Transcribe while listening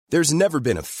There's never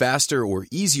been a faster or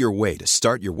easier way to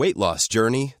start your weight loss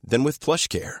journey than with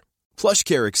PlushCare.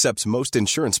 PlushCare accepts most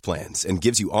insurance plans and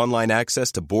gives you online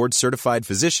access to board-certified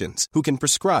physicians who can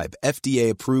prescribe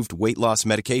FDA-approved weight loss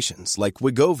medications like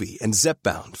Wegovy and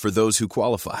Zepbound for those who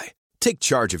qualify. Take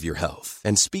charge of your health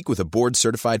and speak with a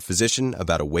board-certified physician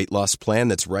about a weight loss plan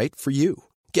that's right for you.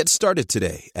 Get started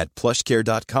today at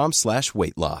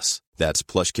plushcare.com/weight loss. That's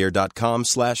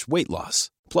plushcare.com/weight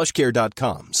loss.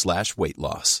 plushcare.com/weight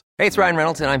loss. Hey, it's Ryan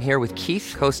Reynolds, and I'm here with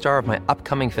Keith, co-star of my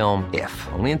upcoming film, If,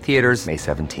 only in theaters May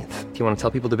 17th. Do you want to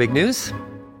tell people the big news?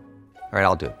 All right,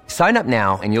 I'll do it. Sign up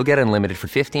now and you'll get unlimited for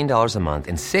 $15 a month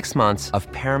and 6 months of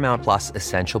Paramount Plus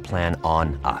Essential Plan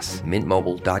on us.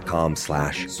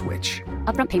 MintMobile.com/switch.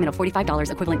 Upfront payment of $45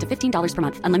 equivalent to $15 per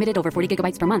month. Unlimited over 40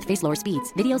 gigabytes per month. Face lower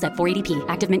speeds. Videos at 480p.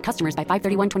 Active Mint customers by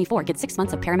 531.24 get 6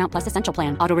 months of Paramount Plus Essential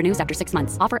Plan. Auto renews after 6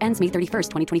 months. Offer ends May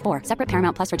 31st, 2024. Separate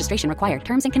Paramount Plus registration required.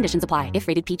 Terms and conditions apply if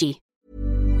rated PG.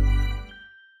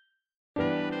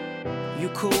 You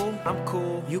cool, I'm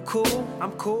cool. You cool,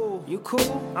 I'm cool. You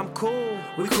cool, I'm cool.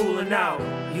 We coolin' out.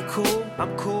 You cool,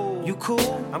 I'm cool. You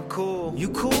cool, I'm cool. You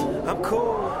cool, I'm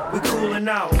cool. We coolin'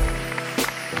 out.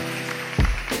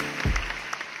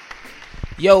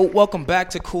 Yo, welcome back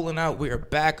to Coolin' Out. We are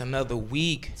back another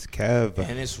week. It's Kev.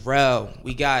 And it's Rel.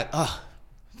 We got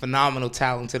phenomenal,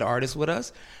 talented artists with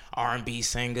us. R&B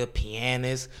singer,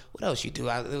 pianist. What else you do?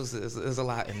 There's a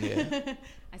lot in there.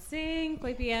 I sing,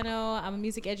 play piano. I'm a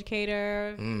music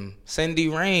educator. Cindy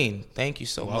Rain, thank you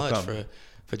so much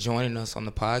for joining us on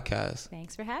the podcast.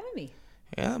 Thanks for having me.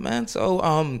 Yeah, man. So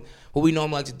what we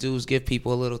normally like to do is give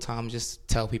people a little time, just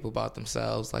tell people about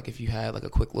themselves. Like if you had like a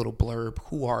quick little blurb,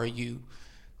 who are you?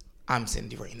 I'm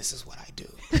Cindy Rain. This is what I do.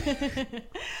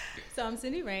 So I'm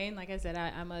Cindy Rain. Like I said,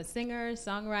 I'm a singer,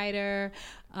 songwriter,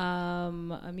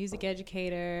 a music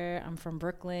educator. I'm from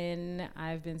Brooklyn.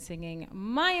 I've been singing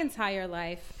my entire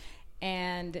life.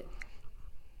 And,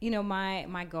 you know,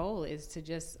 my goal is to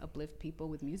just uplift people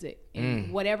with music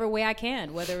in whatever way I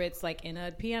can, whether it's like in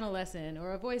a piano lesson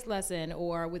or a voice lesson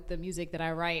or with the music that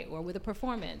I write or with a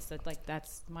performance.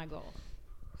 That's my goal.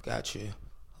 Got you.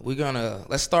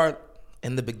 Let's start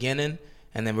in the beginning.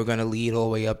 And then we're going to lead all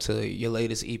the way up to your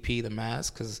latest EP, The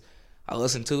Mask, because I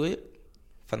listened to it.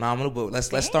 Phenomenal. But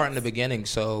let's start in the beginning.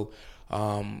 So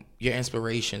your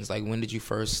inspirations, like when did you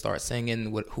first start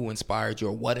singing? Who inspired you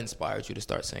or what inspired you to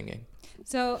start singing?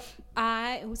 So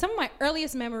some of my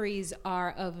earliest memories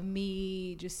are of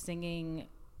me just singing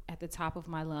at the top of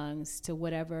my lungs to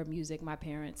whatever music my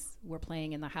parents were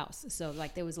playing in the house. So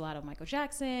like there was a lot of Michael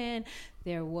Jackson.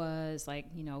 There was like,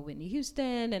 you know, Whitney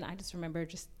Houston. And I just remember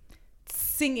just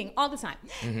singing all the time.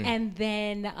 And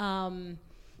then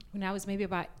when I was maybe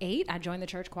about 8, I joined the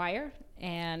church choir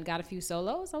and got a few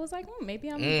solos. I was like, maybe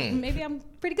I'm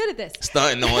pretty good at this.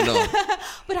 Starting on them.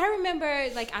 But I remember,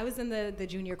 like, I was in the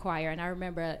junior choir, and I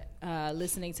remember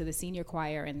listening to the senior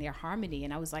choir and their harmony,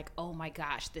 and I was like, oh my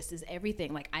gosh, this is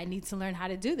everything. Like, I need to learn how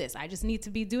to do this. I just need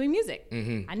to be doing music.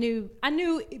 I knew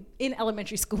in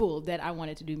elementary school that I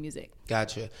wanted to do music.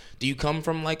 Gotcha. Do you come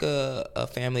from like a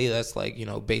family that's like, you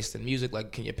know, based in music?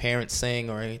 Like, can your parents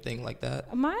sing or anything like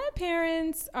that? My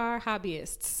parents are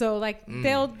hobbyists, so like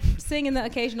they'll sing in the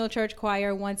occasional church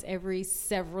choir once every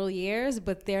several years,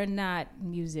 but they're not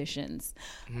musicians.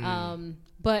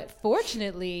 But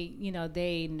fortunately, you know,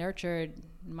 they nurtured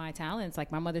my talents.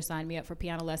 Like my mother signed me up for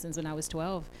piano lessons when I was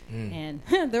 12 and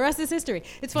the rest is history.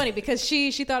 It's funny because she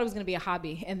thought it was going to be a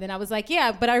hobby, and then I was like,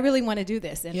 yeah, but I really want to do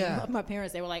this. And my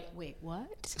parents, they were like, wait, what?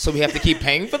 So we have to keep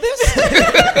paying for this?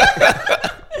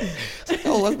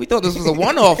 Oh, we thought this was a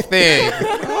one-off thing.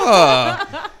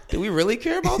 Do we really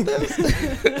care about this?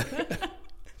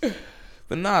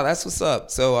 But nah, that's what's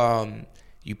up. So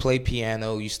you play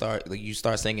piano, you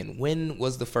start singing. When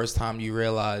was the first time you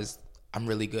realized I'm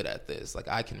really good at this? Like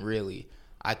I can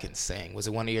sing. Was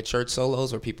it one of your church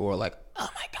solos where people were like, oh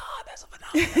my God, that's a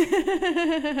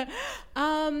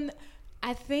phenomenon?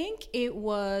 I think it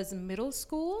was middle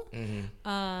school.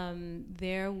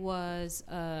 There was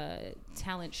a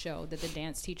talent show that the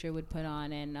dance teacher would put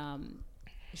on, and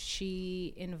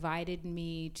she invited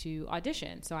me to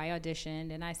audition. So I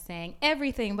auditioned and I sang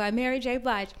Everything by Mary J.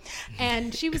 Blige.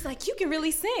 And she was like, you can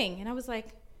really sing. And I was like,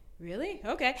 really?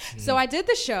 Okay. So I did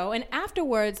the show, and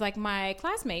afterwards, like my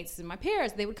classmates and my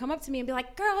peers, they would come up to me and be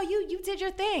like, girl, you did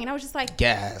your thing. And I was just like,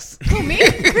 gas. Who, me?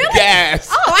 Really? Gas.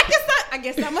 Oh, I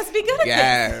guess I must be good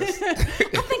at this. I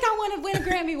think I want to win a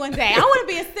Grammy one day. I want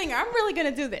to be a singer. I'm really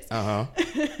going to do this.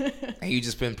 And you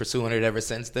just been pursuing it ever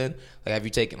since then? Like, have you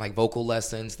taken like vocal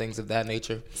lessons, things of that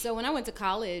nature? So when I went to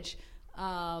college,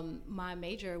 my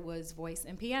major was voice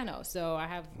and piano. So I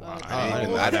have I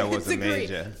didn't know that was a degree.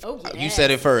 major. Oh, yes. You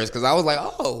said it first because I was like,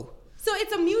 oh. So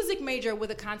it's a music major with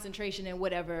a concentration in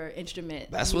whatever instrument.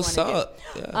 That's you what's wanna do. up.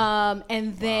 Yeah.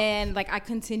 And then like I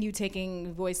continued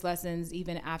taking voice lessons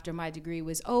even after my degree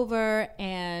was over.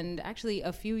 And actually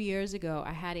a few years ago,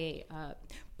 I had a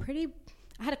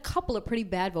couple of pretty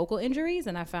bad vocal injuries,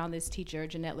 and I found this teacher,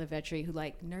 Jeanette Levetri, who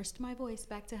like nursed my voice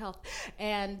back to health.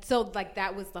 And so like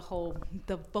that was the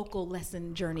vocal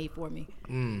lesson journey for me.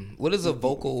 What is a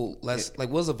vocal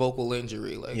what's a vocal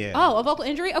injury like? Yeah. Oh, a vocal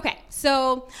injury? Okay.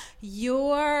 So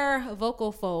your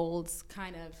vocal folds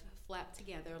kind of flap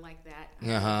together like that.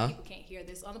 People can't hear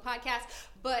this on the podcast,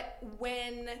 but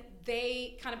when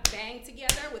they kind of bang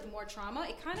together with more trauma,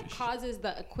 it kind of causes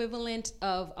the equivalent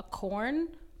of a corn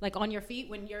like on your feet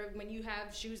when you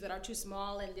have shoes that are too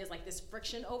small and there's like this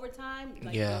friction over time,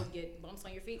 like you'll get bumps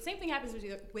on your feet. Same thing happens with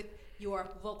your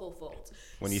vocal folds.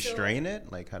 When you strain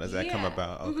it, like how does that come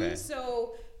about? Okay.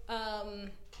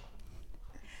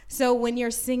 So when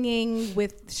you're singing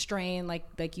with strain,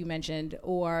 like you mentioned,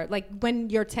 or like when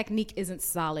your technique isn't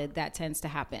solid, that tends to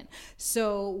happen.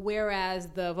 So whereas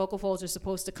the vocal folds are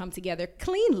supposed to come together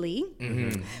cleanly,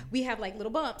 we have like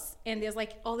little bumps and there's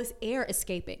like all this air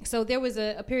escaping. So there was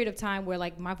a period of time where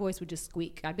like my voice would just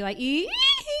squeak. I'd be like, ee,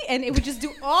 and it would just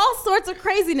do all sorts of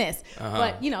craziness.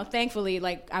 But, thankfully,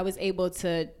 like I was able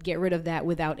to get rid of that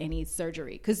without any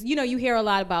surgery. Because, you hear a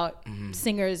lot about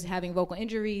singers having vocal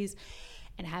injuries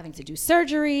and having to do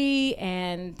surgery,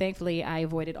 and thankfully I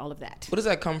avoided all of that. What does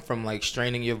that come from, like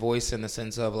straining your voice in the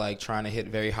sense of like trying to hit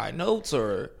very high notes,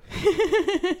 or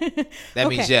that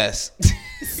means yes?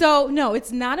 So no,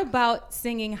 it's not about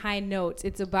singing high notes.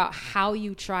 It's about how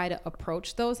you try to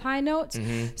approach those high notes.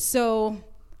 So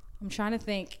I'm trying to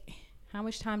think. How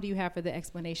much time do you have for the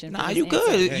explanation? Nah, you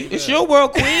good. It's your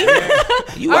world, queen.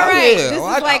 You out here.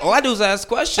 All I do is ask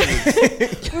questions.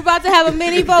 We're about to have a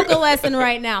mini vocal lesson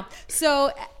right now.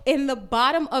 So in the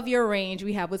bottom of your range,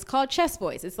 we have what's called chest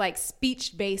voice. It's like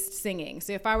speech-based singing.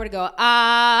 So if I were to go,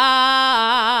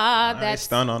 that's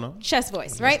stun on them. Chest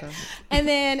voice, right? And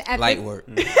then at light work.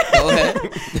 Go ahead.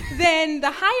 Then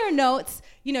the higher notes,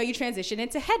 you transition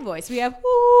into head voice. We have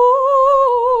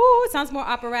ooh, it sounds more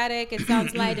operatic. It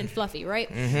sounds light and fluffy, right?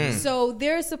 So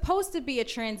there's supposed to be a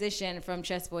transition from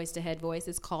chest voice to head voice.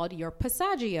 It's called your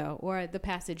passaggio, or the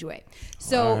passageway.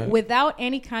 So without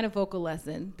any kind of vocal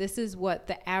lesson, this is what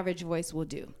the average voice will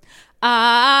do. And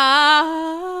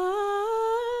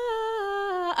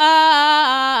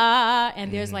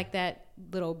there's like that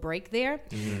little break there.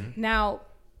 Now,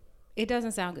 it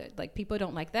doesn't sound good. Like, people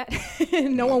don't like that.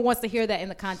 No one wants to hear that in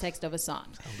the context of a song.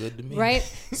 Sound good to me. Right?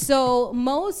 So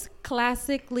most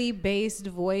classically based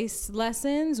voice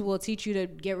lessons will teach you to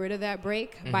get rid of that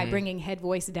break by bringing head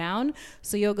voice down.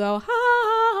 So you'll go,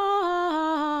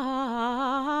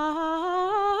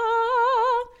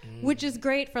 which is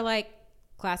great for like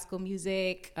classical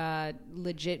music,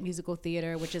 legit musical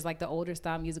theater, which is like the older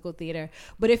style musical theater.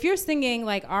 But if you're singing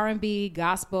like R&B,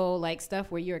 gospel, like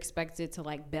stuff where you're expected to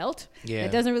like belt,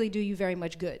 it doesn't really do you very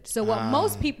much good. So what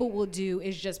most people will do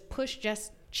is just push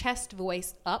chest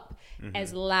voice up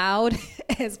as loud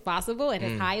as possible and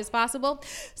as high as possible.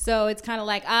 So it's kind of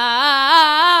like,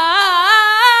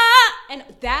 and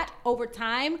that over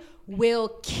time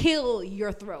will kill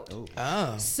your throat.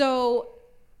 So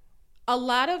a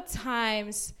lot of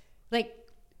times, like,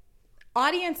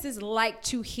 audiences like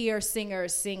to hear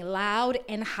singers sing loud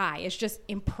and high. It's just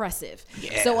impressive.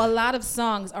 So a lot of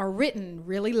songs are written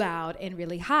really loud and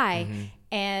really high,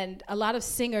 and a lot of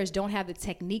singers don't have the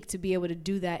technique to be able to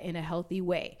do that in a healthy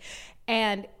way.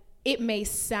 And it may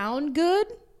sound good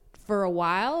for a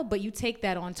while, but you take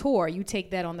that on tour, you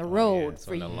take that on the road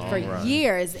for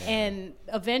years, and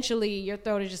eventually your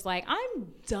throat is just like,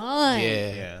 I'm done.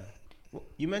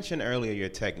 You mentioned earlier your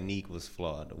technique was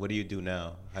flawed. What do you do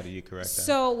now? How do you correct that?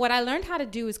 So what I learned how to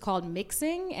do is called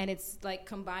mixing, and it's like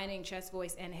combining chest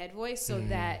voice and head voice so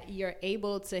that you're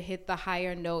able to hit the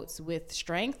higher notes with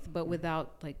strength, but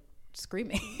without like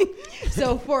screaming.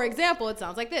 So for example, it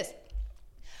sounds like this.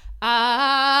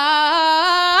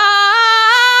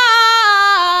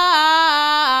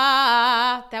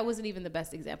 That wasn't even the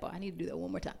best example. I need to do that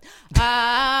one more time.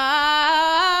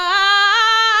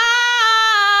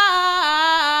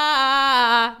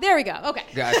 There we go. Okay.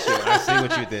 Got you. I see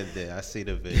what you did there. I see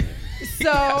the vision.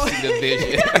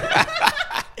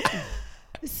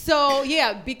 So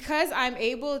yeah, because I'm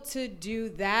able to do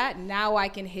that, now I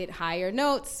can hit higher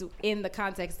notes in the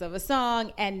context of a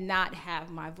song and not have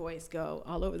my voice go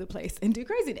all over the place and do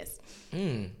craziness.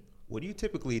 What do you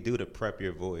typically do to prep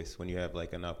your voice when you have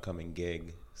like an upcoming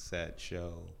gig, set,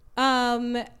 show?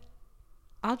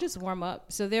 I'll just warm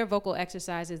up. So there are vocal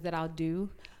exercises that I'll do.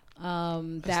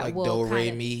 That like will do,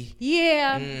 re, mi.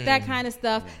 Yeah, that kind of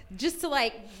stuff, just to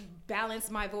like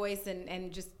balance my voice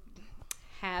and just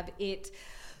have it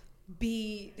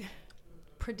be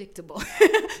predictable.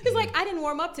 It's like I didn't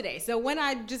warm up today, so when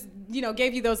I just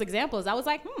gave you those examples, I was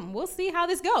like, we'll see how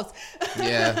this goes.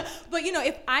 Yeah. But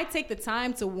if I take the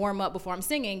time to warm up before I'm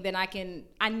singing, then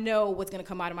I know what's gonna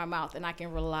come out of my mouth, and I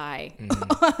can rely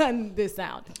on this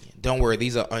sound. Don't worry,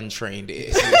 these are untrained.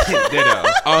 Ditto.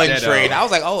 Untrained. I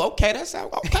was like, oh, okay, that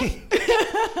sounds okay.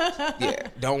 Yeah,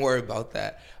 don't worry about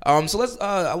that. So let's.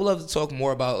 I would love to talk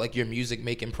more about like your music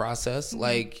making process.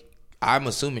 Like, I'm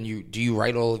assuming do you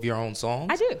write all of your own songs?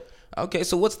 I do. Okay,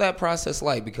 so what's that process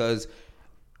like? Because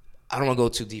I don't want to go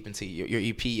too deep into your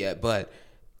EP yet, but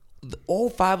all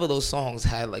 5 of those songs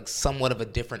had like somewhat of a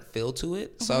different feel to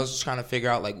it. So I was just trying to figure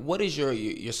out like what is your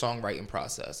songwriting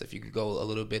process? If you could go a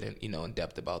little bit in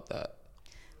depth about that.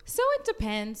 So it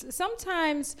depends.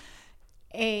 Sometimes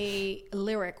a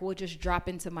lyric will just drop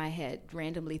into my head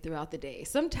randomly throughout the day.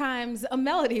 Sometimes a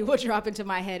melody will drop into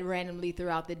my head randomly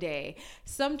throughout the day.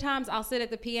 Sometimes I'll sit at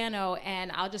the piano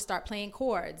and I'll just start playing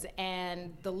chords,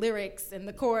 and the lyrics and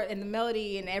the chord and the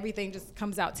melody and everything just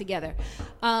comes out together.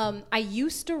 I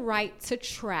used to write to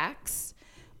tracks.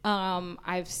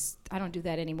 I don't do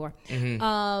that anymore.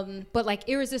 But like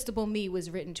Irresistible Me was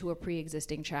written to a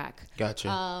pre-existing track.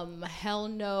 Gotcha. Hell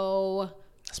No.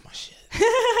 That's my shit.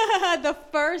 The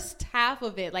first half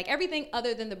of it, like everything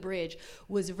other than the bridge,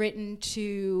 was written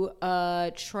to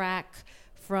a track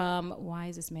from, why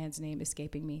is this man's name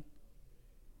escaping me?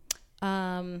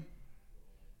 I'll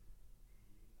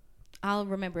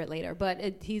remember it later,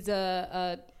 but he's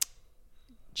a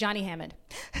Johnny Hammond,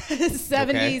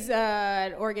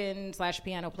 70s organ /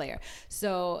 piano player.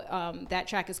 So that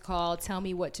track is called Tell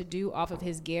Me What to Do off of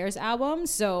his Gears album.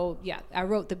 So yeah, I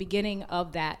wrote the beginning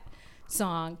of that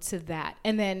song to that.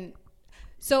 And then,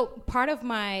 so part of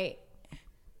the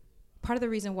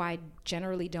reason why I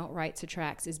generally don't write to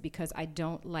tracks is because I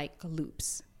don't like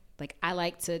loops. Like I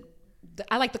like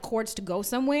the chords to go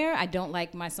somewhere. I don't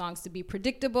like my songs to be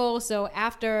predictable. So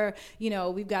after,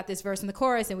 we've got this verse and the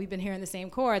chorus and we've been hearing the same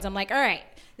chords, I'm like, all right,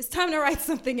 it's time to write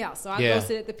something else. So I'll go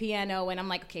sit at the piano and I'm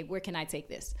like, okay, where can I take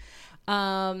this?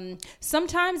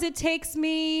 Sometimes it takes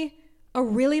me a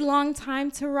really long time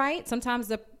to write. Sometimes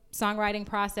the songwriting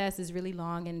process is really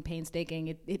long and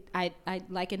painstaking. I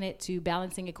liken it to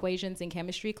balancing equations in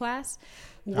chemistry class,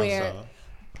 where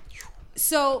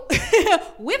so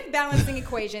with balancing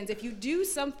equations, if you do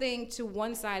something to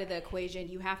one side of the equation,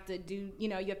 you have to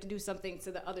do something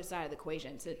to the other side of the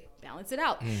equation to balance it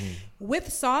out. With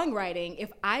songwriting,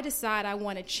 if I decide I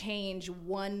want to change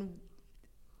one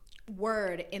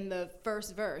word in the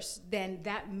first verse, then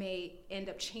that may end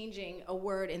up changing a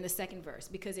word in the second verse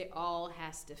because it all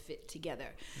has to fit together.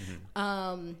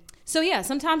 So yeah,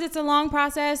 sometimes it's a long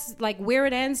process. Like Where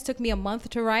It Ends took me a month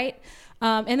to write.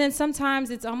 And then sometimes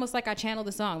it's almost like I channel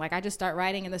the song. Like I just start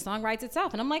writing and the song writes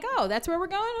itself. And I'm like, oh, that's where we're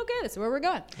going? Okay, that's where we're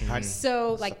going.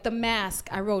 So like The Mask,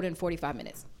 I wrote in 45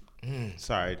 minutes.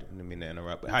 Sorry, I didn't mean to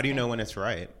interrupt. But how do you know when it's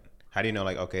right? How do you know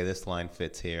like, okay, this line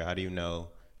fits here? How do you know?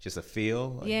 Just a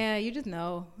feel? Like, yeah, you just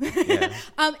know. Yeah.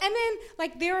 And then,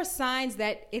 like, there are signs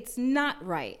that it's not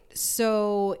right.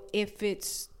 So if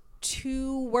it's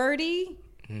too wordy,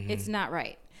 it's not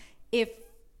right. If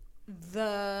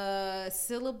the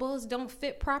syllables don't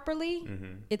fit properly,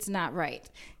 it's not right.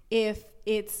 If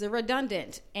it's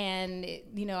redundant and,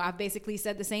 I've basically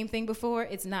said the same thing before,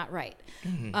 it's not right.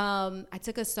 I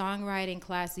took a songwriting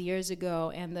class years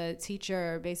ago, and the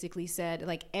teacher basically said,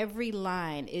 like, every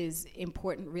line is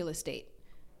important real estate.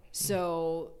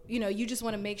 So, you just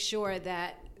want to make sure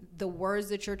that the words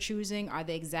that you're choosing are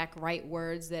the exact right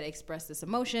words that express this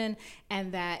emotion,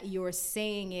 and that you're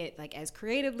saying it like as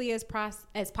creatively as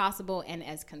possible and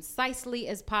as concisely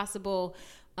as possible.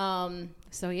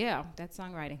 So yeah, that's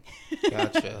songwriting.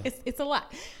 Gotcha. It's a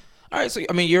lot. All right, so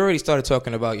I mean, you already started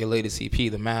talking about your latest EP,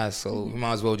 The Mask, so we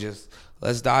might as well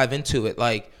let's dive into it.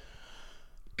 Like,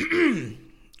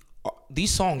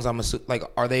 these songs, I'm assuming, like,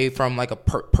 are they from like a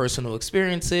personal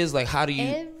experiences? Like, how do you?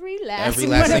 Every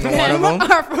last single one of them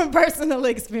are from personal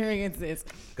experiences.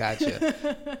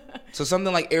 Gotcha. So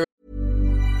something like.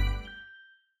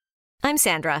 I'm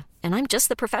Sandra, and I'm just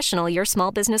the professional your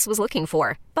small business was looking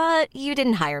for. But you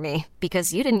didn't hire me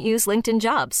because you didn't use LinkedIn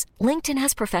Jobs. LinkedIn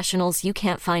has professionals you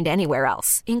can't find anywhere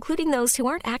else, including those who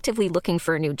aren't actively looking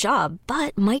for a new job,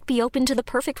 but might be open to the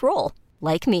perfect role,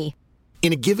 like me.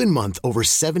 In a given month, over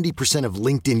 70% of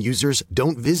LinkedIn users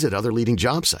don't visit other leading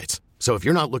job sites. So if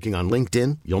you're not looking on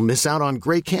LinkedIn, you'll miss out on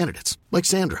great candidates like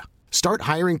Sandra. Start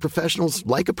hiring professionals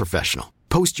like a professional.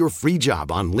 Post your free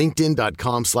job on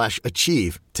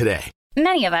linkedin.com/achieve today.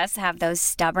 Many of us have those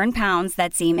stubborn pounds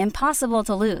that seem impossible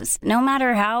to lose, no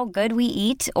matter how good we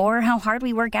eat or how hard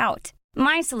we work out.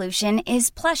 My solution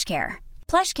is PlushCare.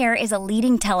 PlushCare is a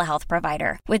leading telehealth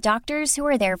provider with doctors who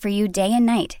are there for you day and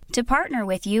night to partner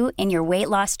with you in your weight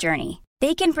loss journey.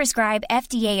 They can prescribe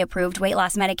FDA-approved weight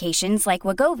loss medications like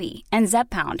Wegovy and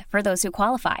Zepbound for those who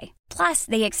qualify. Plus,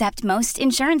 they accept most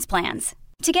insurance plans.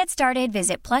 To get started,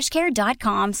 visit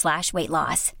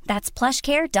plushcare.com/weightloss. That's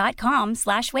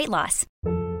plushcare.com/weightloss.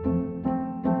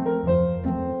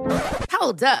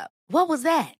 Hold up. What was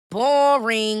that?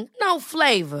 Boring. No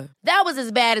flavor. That was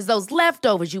as bad as those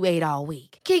leftovers you ate all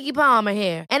week. Keke Palmer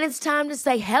here, and it's time to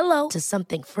say hello to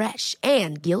something fresh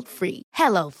and guilt-free.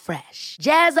 Hello Fresh.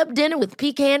 Jazz up dinner with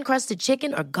pecan-crusted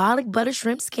chicken or garlic butter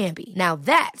shrimp scampi. Now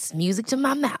that's music to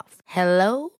my mouth.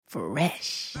 Hello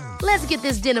Fresh. Let's get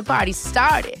this dinner party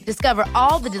started. Discover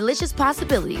all the delicious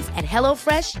possibilities at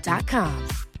HelloFresh.com.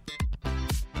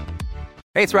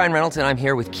 Hey, it's Ryan Reynolds, and I'm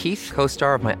here with Keith,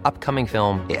 co-star of my upcoming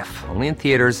film, If, only in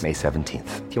theaters May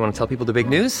 17th. Do you want to tell people the big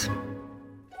news?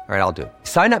 All right, I'll do it.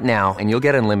 Sign up now and you'll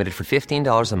get unlimited for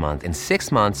 $15 a month and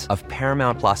 6 months of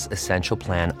Paramount Plus Essential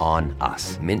Plan on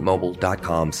us.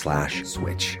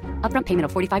 MintMobile.com/switch. Upfront payment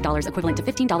of $45 equivalent to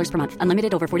 $15 per month.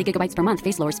 Unlimited over 40 gigabytes per month.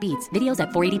 Face lower speeds. Videos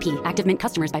at 480p. Active Mint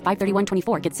customers by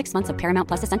 531.24 get 6 months of Paramount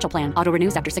Plus Essential Plan. Auto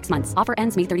renews after 6 months. Offer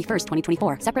ends May 31st,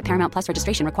 2024. Separate Paramount Plus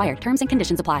registration required. Terms and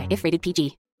conditions apply if rated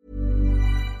PG.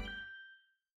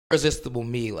 Irresistible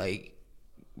Me, like,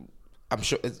 I'm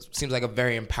sure it seems like a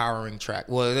very empowering track.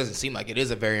 Well, it doesn't seem like it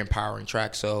is a very empowering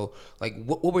track. So, like,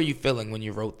 what were you feeling when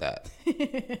you wrote that?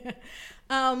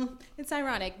 It's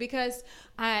ironic because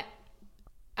I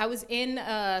was in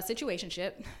a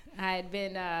situationship. I had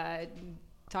been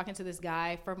talking to this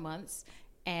guy for months,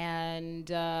 and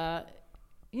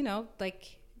you know,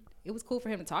 like, it was cool for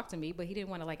him to talk to me, but he didn't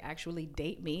want to, like, actually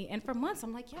date me. And for months,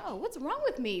 I'm like, yo, what's wrong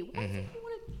with me? Why do you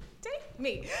want to date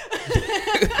me?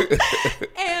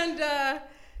 And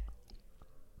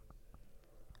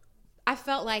I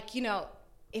felt like, you know,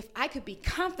 if I could be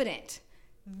confident,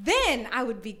 then I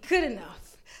would be good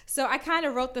enough. So I kind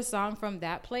of wrote the song from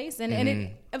that place, and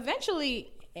it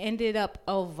eventually ended up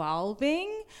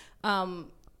evolving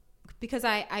because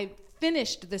I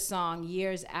finished the song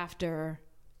years after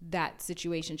that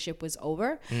situationship was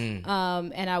over.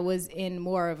 And I was in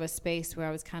more of a space where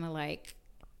I was kind of like,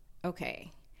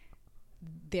 okay,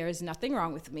 there's nothing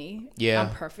wrong with me. Yeah. I'm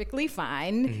perfectly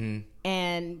fine.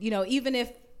 And, you know, even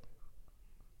if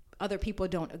other people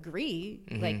don't agree,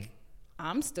 like,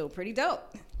 I'm still pretty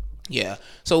dope. Yeah.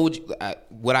 So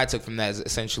what I took from that is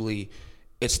essentially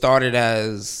it started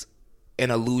as an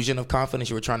illusion of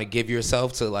confidence you were trying to give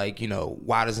yourself to, like, you know,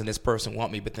 why doesn't this person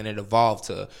want me? But then it evolved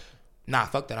to, nah,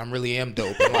 fuck that. I really am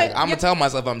dope. And, like, I'm going to tell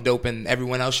myself I'm dope, and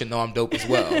everyone else should know I'm dope as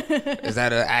well. Is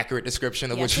that an accurate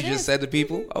description of what you just said to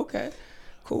people? Okay,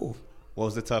 cool. What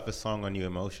was the toughest song on you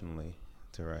emotionally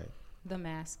to write? The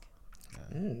Mask.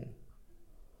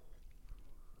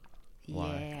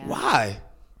 Why? Why?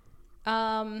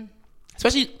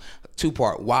 Especially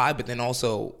two-part. Why? But then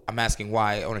also I'm asking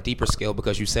why on a deeper scale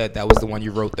because you said that was the one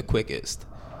you wrote the quickest.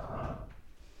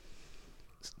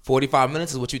 45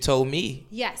 minutes is what you told me.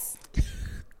 Yes.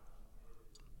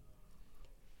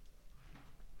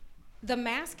 The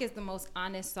Mask is the most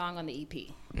honest song on the EP.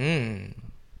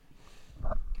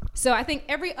 So I think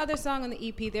every other song on the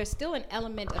EP, there's still an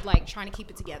element of, like, trying to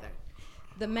keep it together.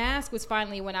 The Mask was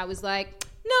finally when I was like,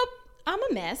 nope, I'm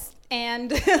a mess.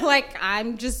 And, like,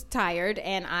 I'm just tired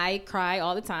and I cry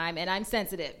all the time and I'm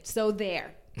sensitive. So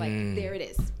there. Like, there it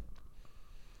is.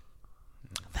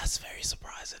 That's very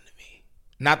surprising to me.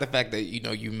 Not the fact that, you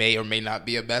know, you may or may not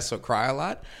be a mess or cry a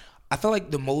lot. I feel like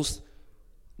the most,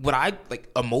 what I, like,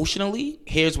 emotionally,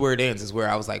 Here's Where It Ends is where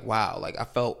I was like, wow, like, I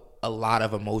felt a lot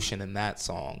of emotion in that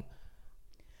song.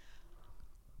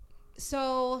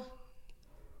 So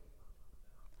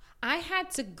I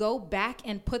had to go back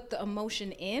and put the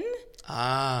emotion in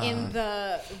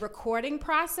the recording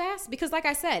process because, like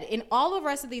I said, in all the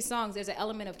rest of these songs, there's an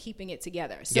element of keeping it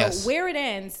together. So Where It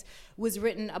Ends was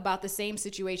written about the same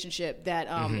situationship that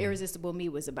Irresistible Me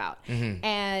was about.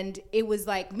 And it was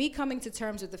like me coming to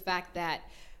terms with the fact that,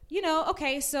 you know,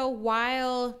 okay, so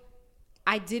while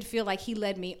I did feel like he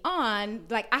led me on,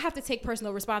 like, I have to take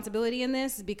personal responsibility in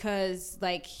this because,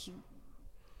 like,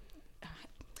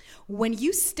 when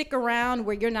you stick around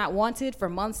where you're not wanted for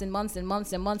months and months and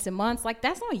months and months and months, like,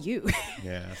 that's on you.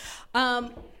 Yeah.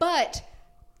 But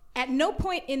at no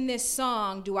point in this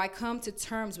song do I come to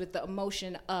terms with the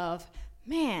emotion of,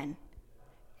 man,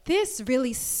 this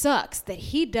really sucks that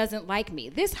he doesn't like me.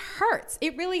 This hurts.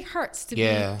 It really hurts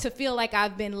to feel like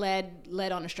I've been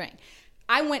led on a string.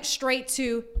 I went straight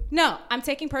to, no, I'm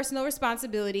taking personal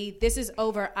responsibility. This is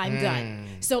over. I'm done.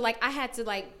 So like I had to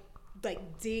like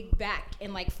dig back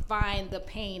and like find the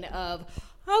pain of,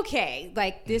 okay,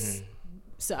 like this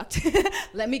sucked.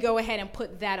 Let me go ahead and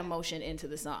put that emotion into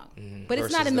the song. But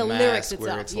it's not in the lyrics itself.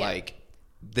 Where it's like,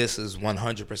 this is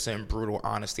 100% brutal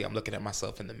honesty. I'm looking at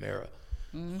myself in the mirror.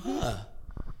 Huh.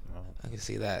 I can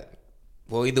see that.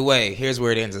 Well, either way, here's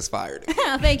where it ends. It's fired.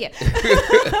 Thank you.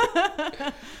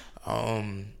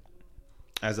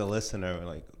 As a listener,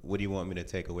 like, what do you want me to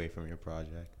take away from your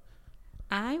project?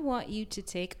 I want you to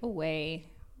take away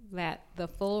that the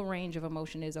full range of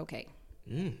emotion is okay.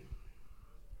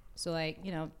 So, like,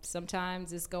 you know,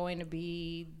 sometimes it's going to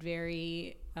be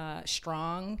very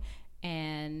strong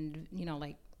and, you know,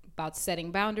 like about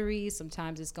setting boundaries.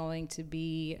 Sometimes it's going to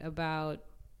be about,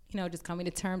 you know, just coming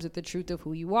to terms with the truth of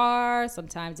who you are.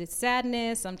 Sometimes it's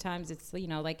sadness. Sometimes it's, you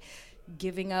know, like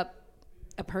giving up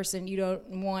a person you don't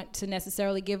want to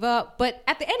necessarily give up. But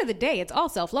at the end of the day, it's all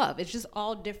self-love. It's just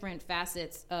all different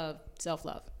facets of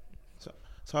self-love.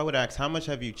 So I would ask, how much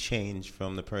have you changed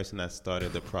from the person that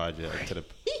started the project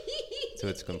to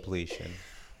its completion?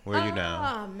 Where are you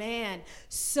now? Oh, man.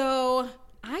 So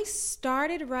I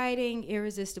started writing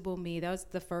Irresistible Me. That was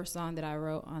the first song that I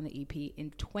wrote on the EP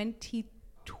in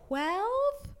 2012.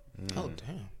 Oh,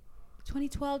 damn.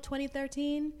 2012,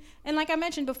 2013. And like I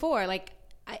mentioned before, like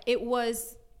it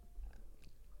was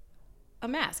a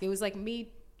mask. It was like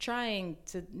me trying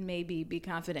to maybe be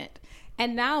confident.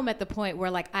 And now I'm at the point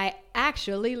where like I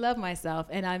actually love myself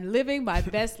and I'm living my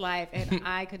best life and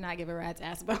I could not give a rat's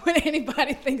ass about what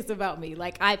anybody thinks about me.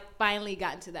 Like I finally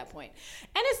gotten to that point.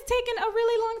 And it's taken a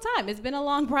really long time. It's been a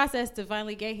long process to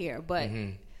finally get here. But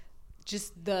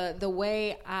just the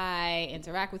way I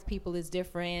interact with people is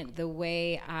different. The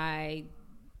way I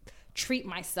treat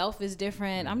myself is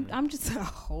different. I'm just a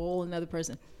whole another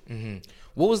person.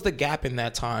 What was the gap in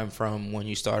that time from when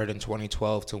you started in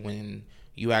 2012 to when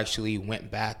you actually went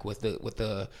back with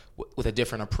a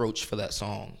different approach for that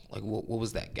song? Like what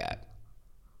was that gap?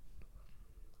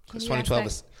 Because 2012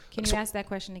 is. Can you ask that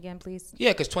question again, please?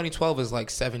 Yeah, because 2012 is like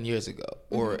 7 years ago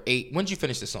or 8. When did you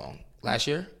finish the song? Last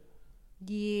year?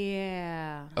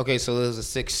 Yeah. Okay, so there's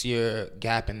a 6-year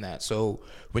gap in that. So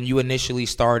when you initially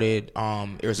started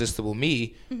Irresistible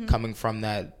Me, coming from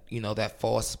that, you know, that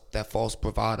false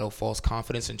bravado, false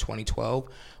confidence in 2012,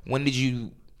 when did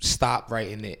you stop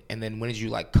writing it? And then when did you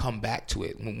like come back to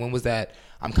it? When was that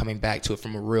I'm coming back to it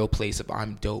from a real place of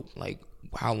I'm dope? Like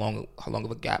how long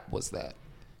of a gap was that?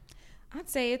 I'd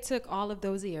say it took all of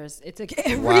those years. It took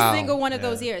every single one of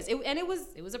those years. It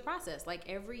was a process. Like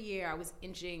every year I was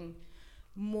inching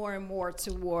more and more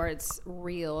towards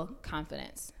real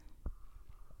confidence.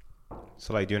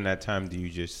 So like during that time,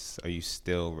 are you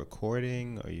still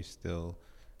recording? Are you still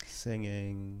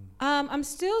singing? I'm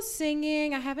still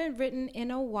singing. I haven't written in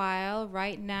a while.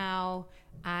 Right now,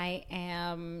 I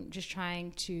am just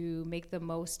trying to make the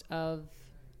most of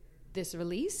this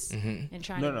release and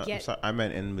trying to get. I'm sorry. I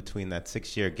meant in between that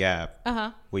 6-year gap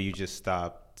where you just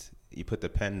stopped. You put the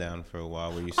pen down for a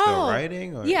while. Were you still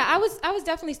writing? Or? Yeah, I was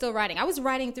definitely still writing. I was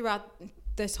writing throughout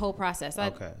this whole process.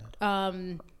 Okay.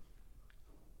 And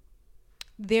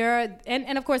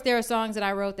of course there are songs that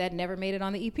I wrote that never made it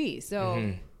on the EP.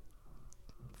 So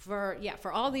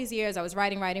for all these years I was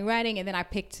writing, and then I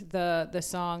picked the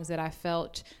songs that I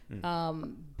felt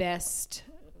best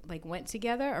like went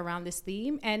together around this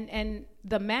theme. And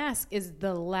The Mask is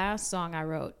the last song I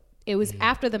wrote. It was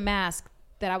after The Mask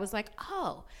that I was like,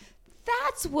 oh,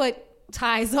 that's what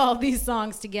ties all these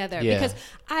songs together. Because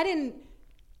I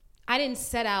didn't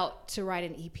set out to write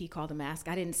an EP called The Mask.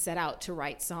 I didn't set out to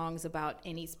write songs about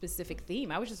any specific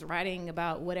theme. I was just writing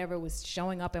about whatever was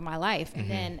showing up in my life. And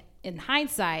then in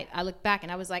hindsight, I look back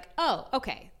and I was like, oh,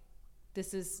 okay,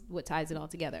 this is what ties it all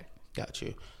together. Got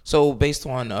you. So based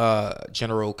on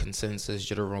general consensus,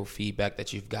 general feedback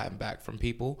that you've gotten back from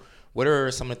people, what are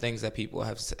some of the things that people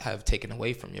have taken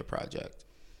away from your project?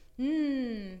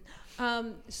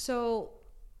 So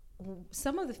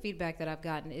some of the feedback that I've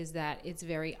gotten is that it's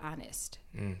very honest.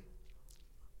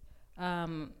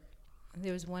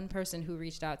 There was one person who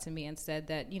reached out to me and said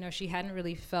that, you know, she hadn't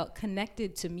really felt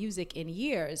connected to music in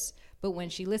years, but when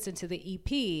she listened to the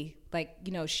EP, like,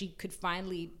 you know, she could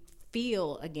finally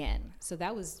feel again. So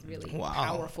that was really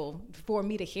powerful for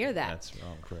me to hear that. That's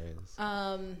crazy.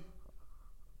 And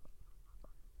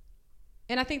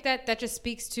I think that just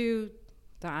speaks to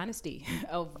the honesty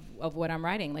of what I'm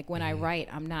writing. Like when I write,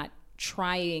 I'm not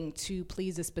trying to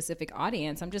please a specific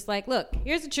audience. I'm just like, look,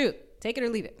 here's the truth. Take it or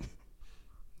leave it.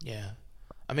 Yeah.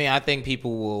 I mean, I think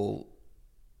people will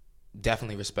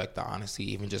definitely respect the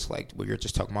honesty, even just like what you're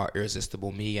just talking about,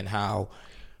 Irresistible Me, and how,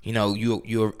 you know,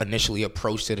 you initially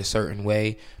approached it a certain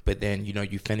way, but then, you know,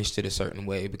 you finished it a certain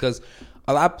way. Because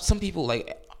a lot of people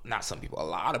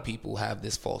have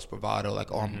this false bravado, like,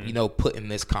 you know, putting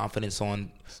this confidence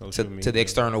on to the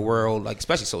external world, like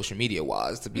especially social media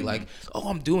wise, to be like, oh,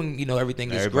 I'm doing, you know,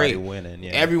 everything is great. Winning,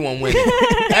 yeah. Everyone winning.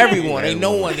 Everyone. Ain't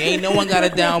no one got a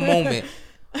down moment.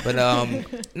 But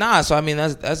so I mean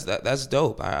that's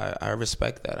dope. I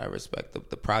respect that. I respect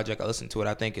the project. I listened to it.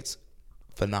 I think it's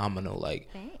phenomenal. Like,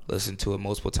 listen to it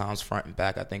multiple times, front and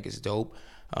back. I think it's dope.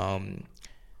 When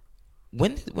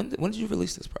did you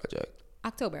release this project?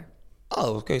 October.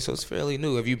 Oh, okay. So it's fairly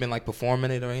new. Have you been like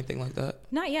performing it or anything like that?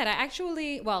 Not yet. I shouldn't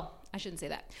say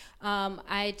that.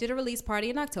 I did a release party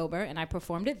in October and I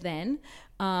performed it then.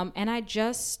 And I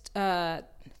just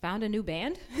found a new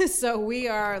band. So we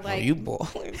are like, you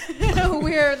balling.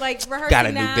 We're like rehearsing Got a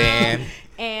new now band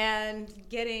and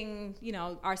getting, you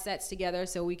know, our sets together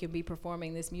so we can be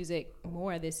performing this music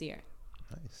more this year.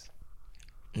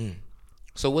 Nice.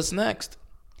 So what's next?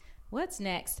 What's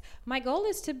next? My goal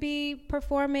is to be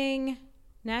performing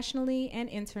nationally and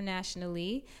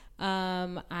internationally.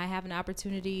 I have an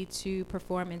opportunity to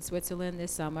perform in Switzerland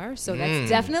this summer, so that's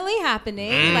definitely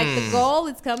happening. Like, the goal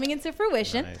is coming into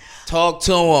fruition. Nice. Talk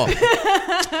to him.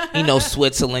 You know,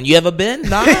 Switzerland. You ever been?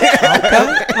 Nah.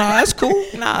 Okay. Nah, that's cool.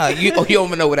 Nah, you don't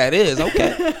even know what that is.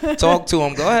 Okay. Talk to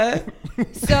him. Go ahead.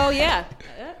 So yeah.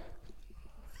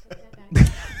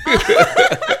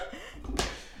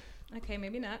 Okay,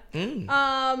 maybe not.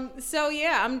 So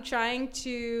yeah,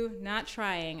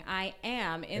 I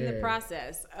am in the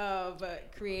process of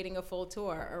creating a full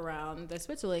tour around the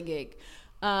Switzerland gig.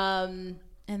 And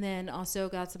then also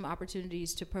got some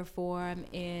opportunities to perform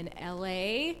in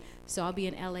LA. So I'll be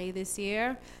in LA this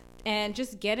year. And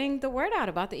just getting the word out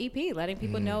about the EP, letting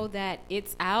people know that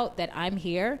it's out, that I'm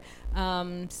here.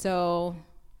 So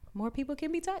more people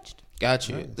can be touched. Got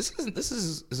you. Nice.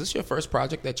 Is this your first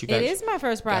project that you've It is my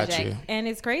first project. And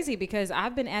it's crazy because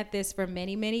I've been at this for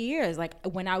many, many years. Like,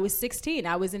 when I was 16,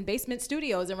 I was in basement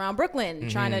studios around Brooklyn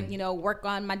trying to, you know, work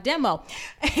on my demo.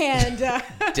 And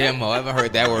demo, I haven't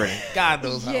heard that word in God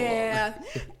knows how long. Yeah.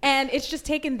 And it's just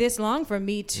taken this long for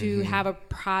me to have a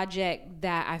project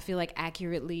that I feel like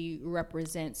accurately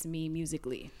represents me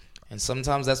musically. And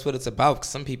sometimes that's what it's about. 'Cause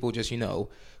some people just, you know,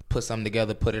 put something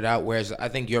together, put it out. Whereas I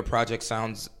think your project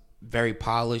sounds very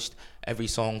polished. Every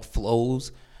song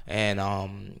flows, and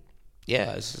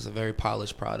it's just a very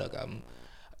polished product.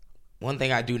 One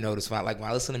thing I do notice when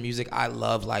I listen to music, I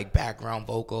love like background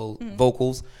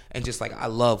vocals, and just like I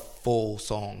love full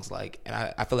songs. Like, and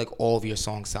I feel like all of your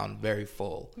songs sound very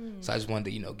full. So I just wanted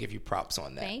to, you know, give you props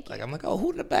on that. Thank you. Like, I'm like, oh,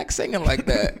 who in the back singing like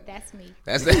that? That's me.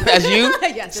 That's you?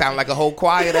 Yes. Sound like a whole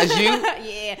choir. That's you?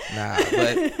 Yeah. Nah,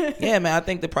 but yeah, man, I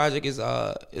think the project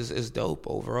is dope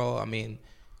overall. I mean,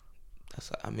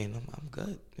 I'm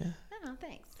good. Yeah. Oh,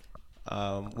 thanks.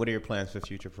 What are your plans for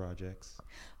future projects?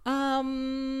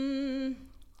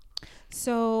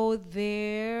 So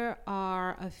there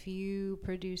are a few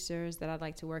producers that I'd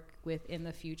like to work with in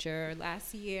the future.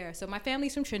 Last year, so my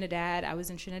family's from Trinidad. I was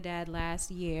in Trinidad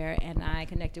last year, and I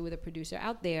connected with a producer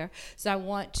out there. So I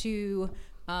want to,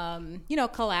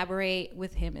 collaborate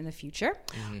with him in the future.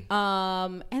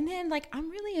 And then, like, I'm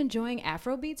really enjoying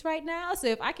Afro beats right now. So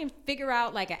if I can figure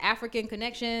out like an African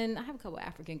connection, I have a couple of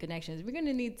African connections. We're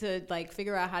gonna need to like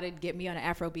figure out how to get me on an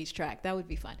Afro beats track. That would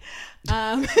be fun.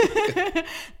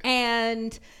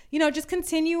 And just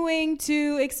continuing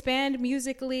to expand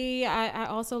musically. I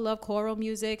also love choral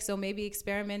music, so maybe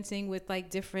experimenting with like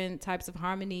different types of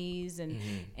harmonies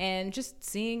and just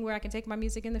seeing where I can take my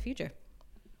music in the future.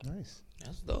 Nice.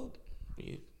 That's dope.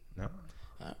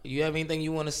 You have anything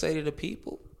you want to say to the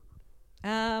people?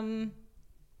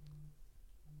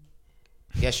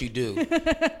 Yes, you do.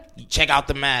 Check out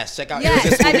the mask. Check out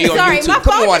Irresistible Me on YouTube. My come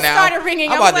phone on now. Started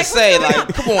ringing. I'm about to say, like,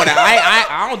 come on now.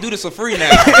 I don't do this for free now.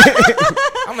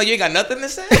 I'm like, you ain't got nothing to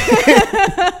say?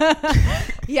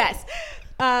 Yes.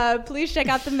 Please check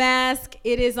out The Mask.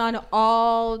 It is on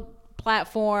all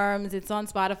platforms. It's on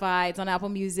Spotify. It's on Apple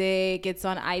Music. It's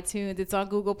on iTunes. It's on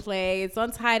Google Play. It's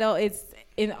on Tidal. It's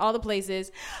in all the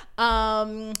places.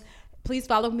 Please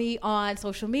follow me on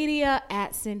social media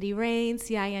at Cindy Raine,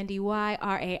 CindyRainne,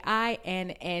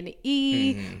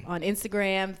 on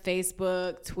Instagram,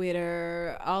 Facebook,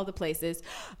 Twitter, all the places.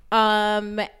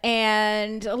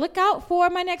 And look out for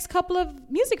my next couple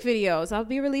of music videos. I'll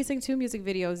be releasing 2 music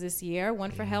videos this year, one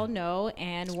for Hell No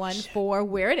and one for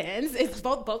Where It Ends. It's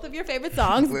both of your favorite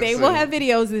songs. They will have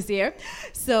videos this year.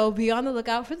 So be on the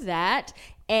lookout for that.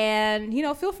 And,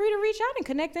 feel free to reach out and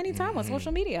connect anytime on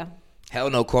social media. Hell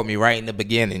No caught me right in the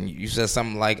beginning. You said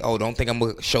something like, oh, don't think I'm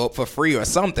going to show up for free or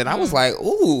something. I was like,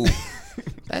 ooh,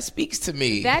 that speaks to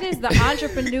me. That is the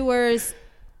entrepreneur's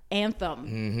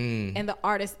anthem and the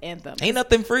artist's anthem. Ain't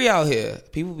nothing free out here.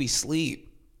 People be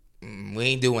sleep. We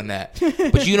ain't doing that.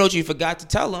 But you know what you forgot to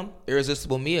tell them?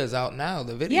 Irresistible Me is out now,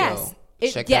 the video. Yes.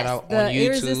 Check that out on YouTube.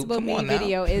 Irresistible Come Me on now.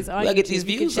 video is on Gotta YouTube. get these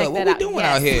views up. What we doing Yes.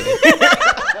 out here?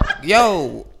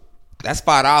 Yo, that's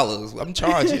 $5. I'm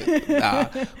charging.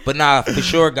 For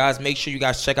sure, guys. Make sure you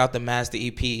guys check out the Master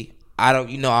EP. I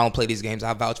don't play these games.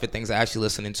 I vouch for things I actually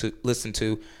listen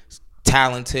to.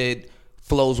 Talented,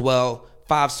 flows well.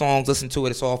 5 songs. Listen to it.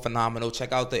 It's all phenomenal.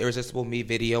 Check out the Irresistible Me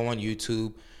video on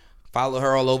YouTube. Follow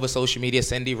her all over social media.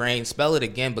 Cindy Rain. Spell it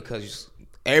again because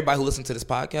everybody who listens to this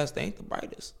podcast, they ain't the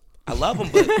brightest. I love them,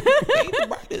 but they ain't the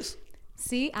brightest.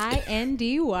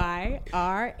 CindyRainne.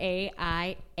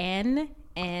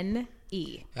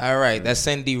 All right, that's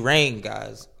Cindy Rain,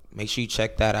 guys. Make sure you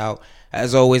check that out.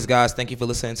 As always, guys, thank you for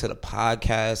listening to the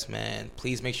podcast, man.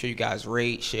 Please make sure you guys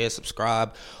rate, share,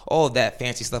 subscribe, all of that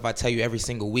fancy stuff I tell you every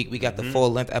single week. We got the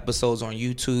full-length episodes on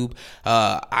YouTube,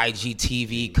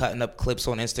 IGTV, cutting up clips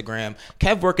on Instagram.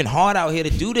 Kev working hard out here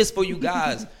to do this for you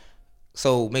guys.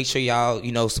 So make sure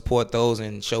y'all, support those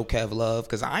and show Kev love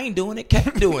because I ain't doing it.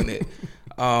 Kev doing it.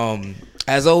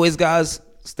 As always, guys,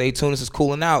 stay tuned. This is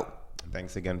Cooling Out.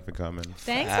 Thanks again for coming.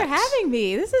 Thanks for having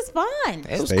me. This is fun.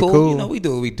 It was cool. We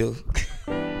do what we do.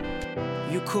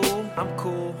 You cool, I'm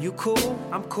cool. You cool,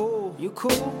 I'm cool. You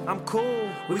cool, I'm cool.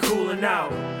 We coolin'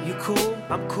 out. You cool,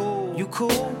 I'm cool. You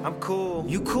cool, I'm cool.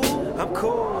 You cool, I'm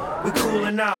cool. We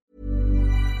coolin' out.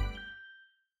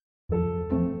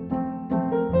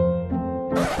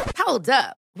 Hold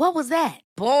up. What was that?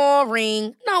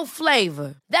 Boring. No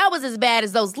flavor. That was as bad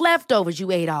as those leftovers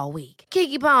you ate all week.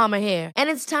 Keke Palmer here. And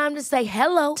it's time to say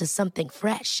hello to something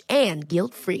fresh and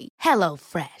guilt-free. Hello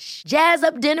Fresh. Jazz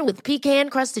up dinner with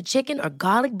pecan-crusted chicken or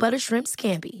garlic butter shrimp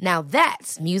scampi. Now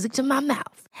that's music to my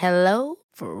mouth. Hello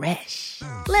Fresh.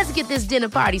 Let's get this dinner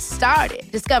party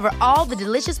started. Discover all the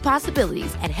delicious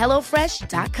possibilities at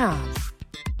HelloFresh.com.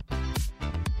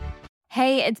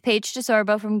 Hey, it's Paige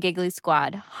DeSorbo from Giggly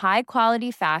Squad. High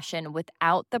quality fashion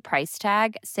without the price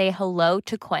tag. Say hello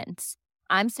to Quince.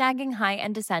 I'm snagging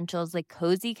high-end essentials like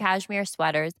cozy cashmere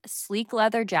sweaters, sleek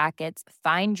leather jackets,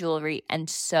 fine jewelry, and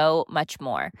so much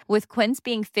more. With Quince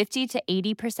being 50 to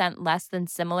 80% less than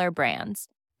similar brands.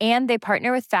 And they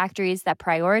partner with factories that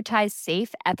prioritize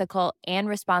safe, ethical, and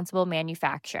responsible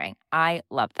manufacturing. I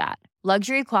love that.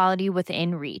 Luxury quality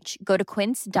within reach. Go to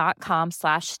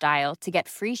quince.com/style to get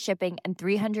free shipping and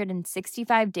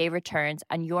 365-day returns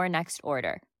on your next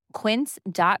order.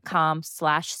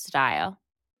 Quince.com/style.